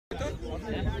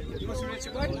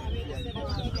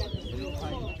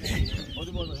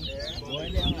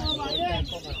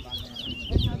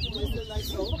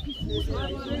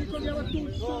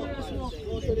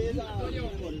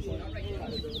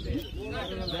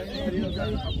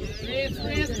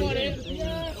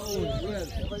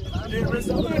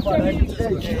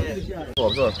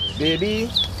Baby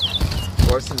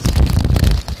versus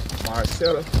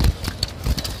Marcel.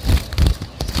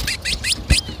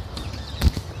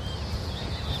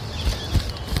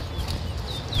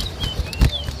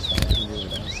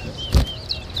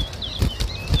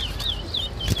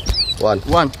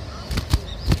 One.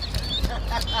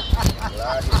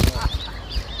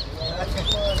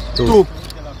 2.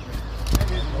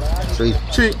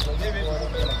 3.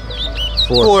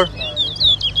 4.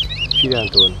 3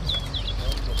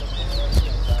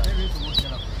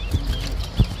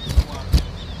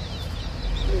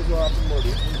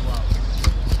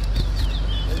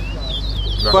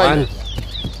 5.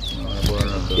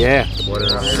 Yeah.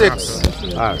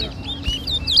 6. Alright.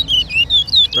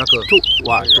 2.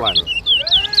 1.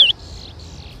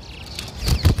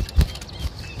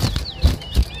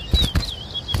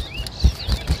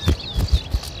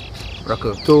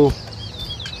 Rocker. 2.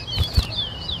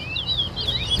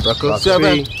 Rocker.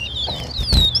 7.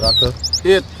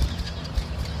 8.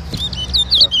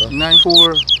 9.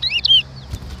 4.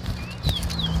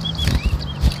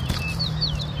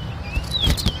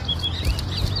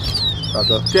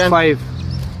 Rocker. 10. 5.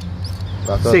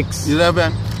 Rocker. 6.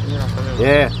 11.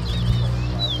 Yeah.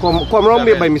 Come round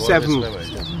me by me 7.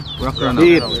 Rocker.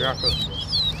 8.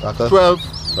 Rocker.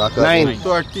 12. Rocker. 9.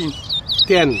 13.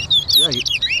 10.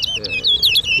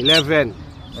 11.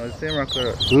 No, the same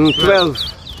rocker. 12.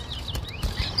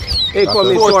 8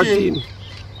 come in 14.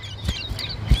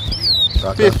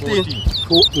 15.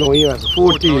 No, here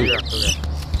 14.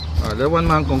 That one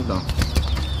man count down.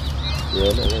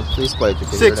 Yeah, please quiet.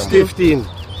 15.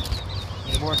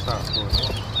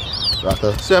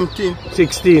 Rocker. 17.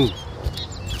 16.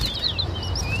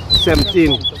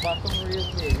 17.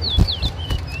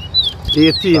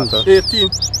 18. 18.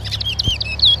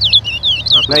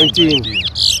 19.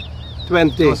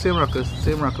 20. No, same rocker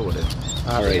with it.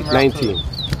 Alright, 19.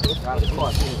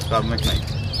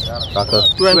 Rocker.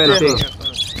 20.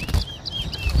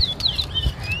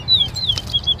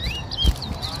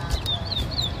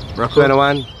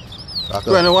 21. Rocker.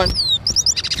 21.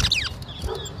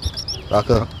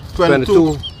 Rocker.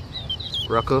 22.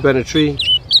 Rocker. 23.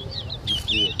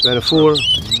 24.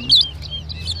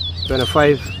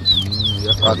 25.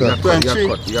 Rocker. 23.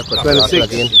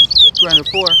 26.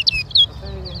 24.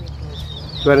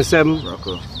 27.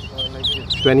 Rocker.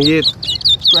 28.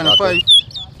 25.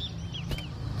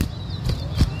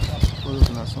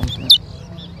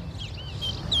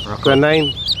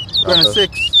 29.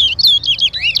 26.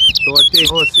 30.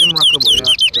 Oh, same rocker, boy.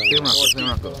 Same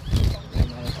rocker.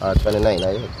 29, I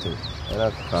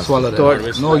Swallow that.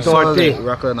 No, you swallow 30. that.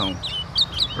 Rocker now.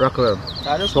 Rocker.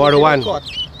 31. 32.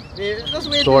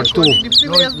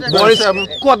 Boris,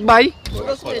 cut by.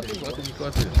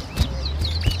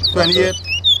 28.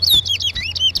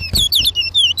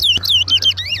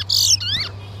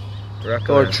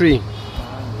 Rocker. 33.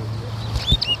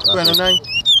 29.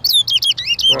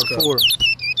 4.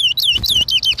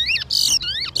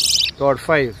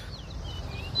 5.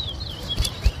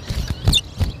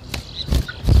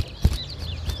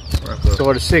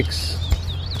 6.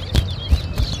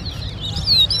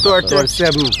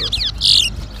 7.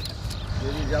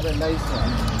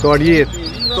 38.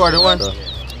 31.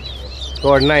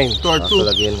 9. 32.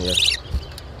 again, yes.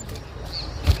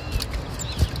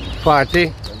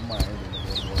 40.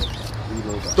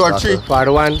 33.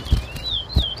 41.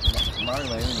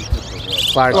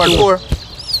 42. 4.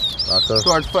 Rocker.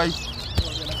 5.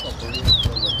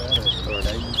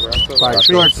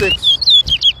 43. 6.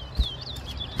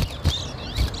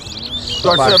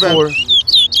 7. 4.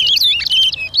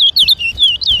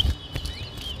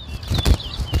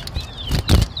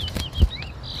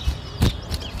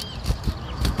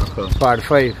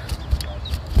 45.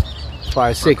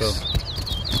 46.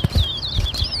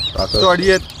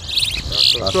 38.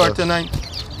 39.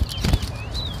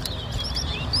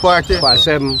 40.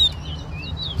 47.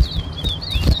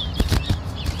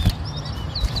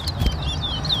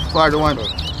 41.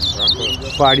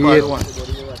 48.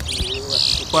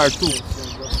 42.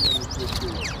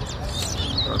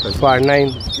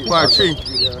 49. 43.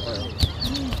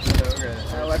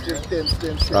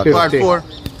 50. 4.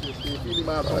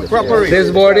 This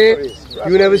body,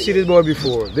 you never see this board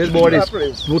before. This board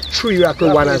is with 3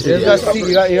 rocker one as it is.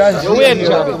 You win.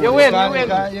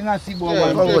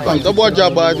 The board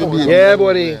job by the beat. Yeah,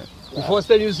 buddy. The first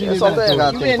time you see Yeah, it. something I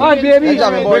got Come on, baby. Bring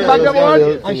back the board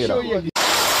and show you.